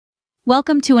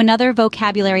Welcome to another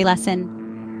vocabulary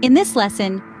lesson. In this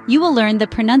lesson, you will learn the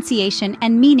pronunciation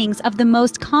and meanings of the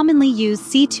most commonly used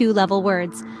C2 level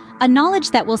words, a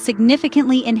knowledge that will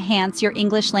significantly enhance your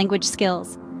English language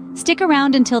skills. Stick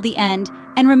around until the end,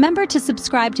 and remember to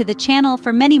subscribe to the channel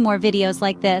for many more videos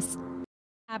like this.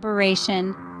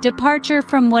 Aberration, departure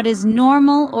from what is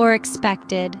normal or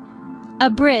expected.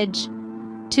 Abridge,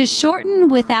 to shorten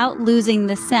without losing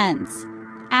the sense.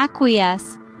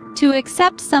 Acquiesce, to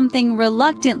accept something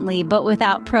reluctantly but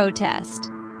without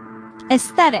protest.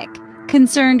 Aesthetic,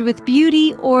 concerned with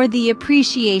beauty or the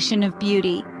appreciation of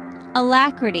beauty.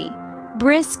 Alacrity,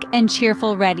 brisk and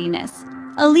cheerful readiness.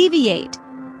 Alleviate,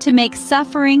 to make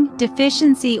suffering,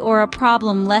 deficiency, or a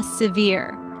problem less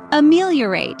severe.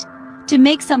 Ameliorate, to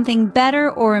make something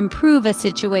better or improve a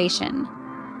situation.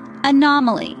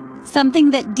 Anomaly,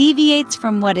 something that deviates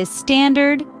from what is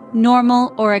standard,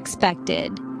 normal, or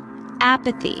expected.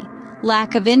 Apathy,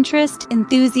 lack of interest,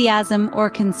 enthusiasm, or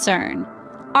concern.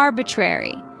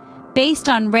 Arbitrary, based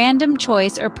on random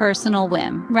choice or personal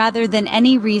whim, rather than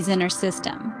any reason or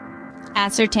system.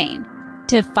 Ascertain,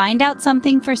 to find out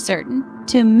something for certain,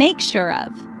 to make sure of.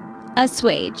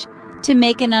 Assuage, to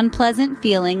make an unpleasant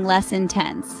feeling less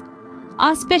intense.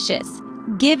 Auspicious,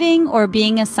 giving or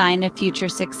being a sign of future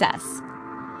success.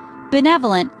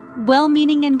 Benevolent,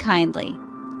 well-meaning and kindly.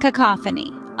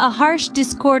 Cacophony, a harsh,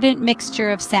 discordant mixture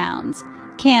of sounds.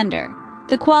 Candor,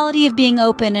 the quality of being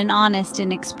open and honest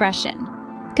in expression.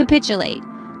 Capitulate,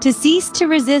 to cease to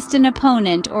resist an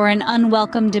opponent or an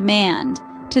unwelcome demand,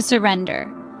 to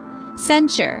surrender.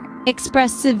 Censure,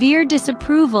 express severe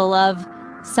disapproval of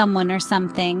someone or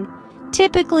something,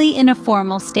 typically in a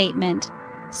formal statement.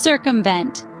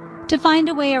 Circumvent, to find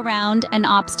a way around an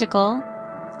obstacle.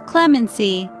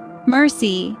 Clemency,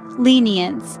 mercy,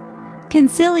 lenience.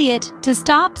 Conciliate, to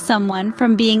stop someone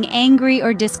from being angry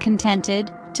or discontented,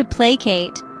 to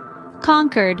placate.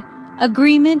 Concord,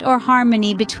 agreement or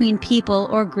harmony between people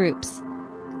or groups.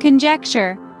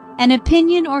 Conjecture, an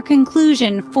opinion or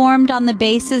conclusion formed on the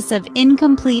basis of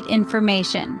incomplete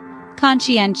information.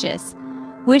 Conscientious,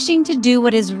 wishing to do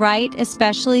what is right,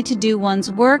 especially to do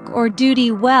one's work or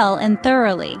duty well and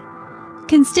thoroughly.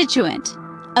 Constituent,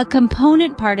 a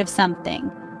component part of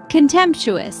something.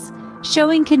 Contemptuous,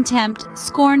 showing contempt,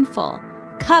 scornful.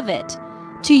 Covet,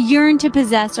 to yearn to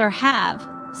possess or have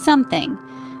something.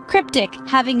 Cryptic,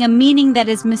 having a meaning that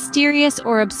is mysterious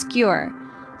or obscure.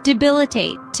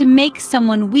 Debilitate, to make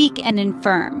someone weak and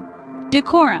infirm.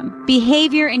 Decorum,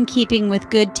 behavior in keeping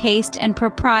with good taste and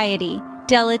propriety.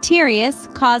 Deleterious,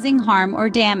 causing harm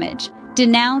or damage.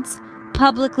 Denounce,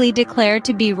 publicly declare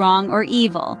to be wrong or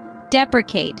evil.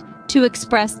 Deprecate, to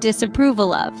express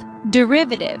disapproval of.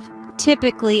 Derivative,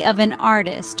 typically of an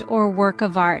artist or work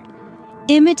of art.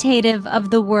 Imitative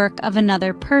of the work of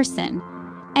another person,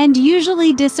 and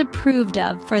usually disapproved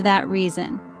of for that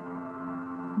reason.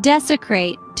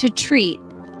 Desecrate, to treat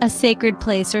a sacred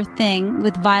place or thing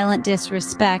with violent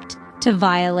disrespect, to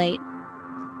violate.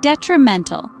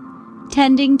 Detrimental,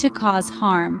 tending to cause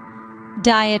harm.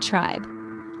 Diatribe,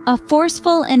 a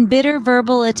forceful and bitter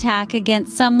verbal attack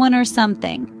against someone or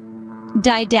something.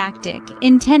 Didactic,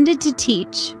 intended to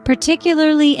teach,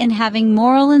 particularly in having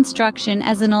moral instruction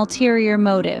as an ulterior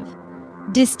motive.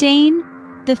 Disdain,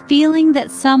 the feeling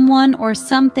that someone or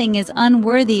something is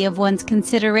unworthy of one's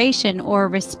consideration or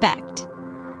respect.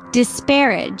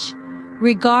 Disparage,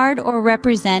 regard or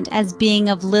represent as being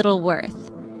of little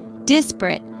worth.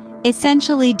 Disparate,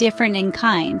 essentially different in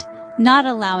kind, not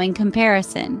allowing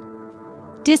comparison.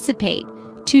 Dissipate,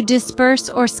 to disperse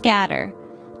or scatter.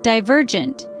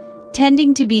 Divergent,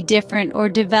 tending to be different or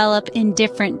develop in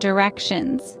different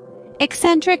directions.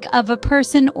 Eccentric of a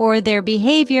person or their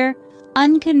behavior,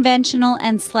 unconventional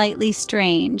and slightly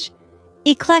strange.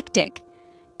 Eclectic,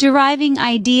 deriving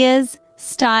ideas,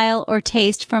 style, or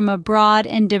taste from a broad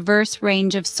and diverse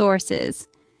range of sources.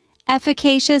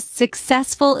 Efficacious,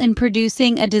 successful in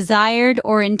producing a desired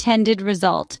or intended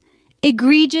result.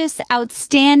 Egregious,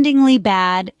 outstandingly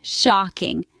bad,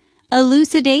 shocking.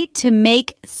 Elucidate, to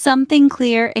make something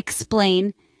clear,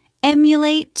 explain.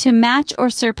 Emulate, to match or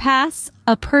surpass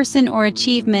a person or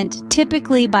achievement,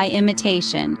 typically by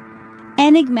imitation.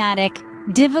 Enigmatic,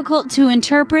 difficult to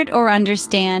interpret or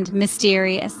understand,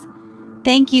 mysterious.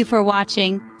 Thank you for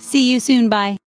watching. See you soon. Bye.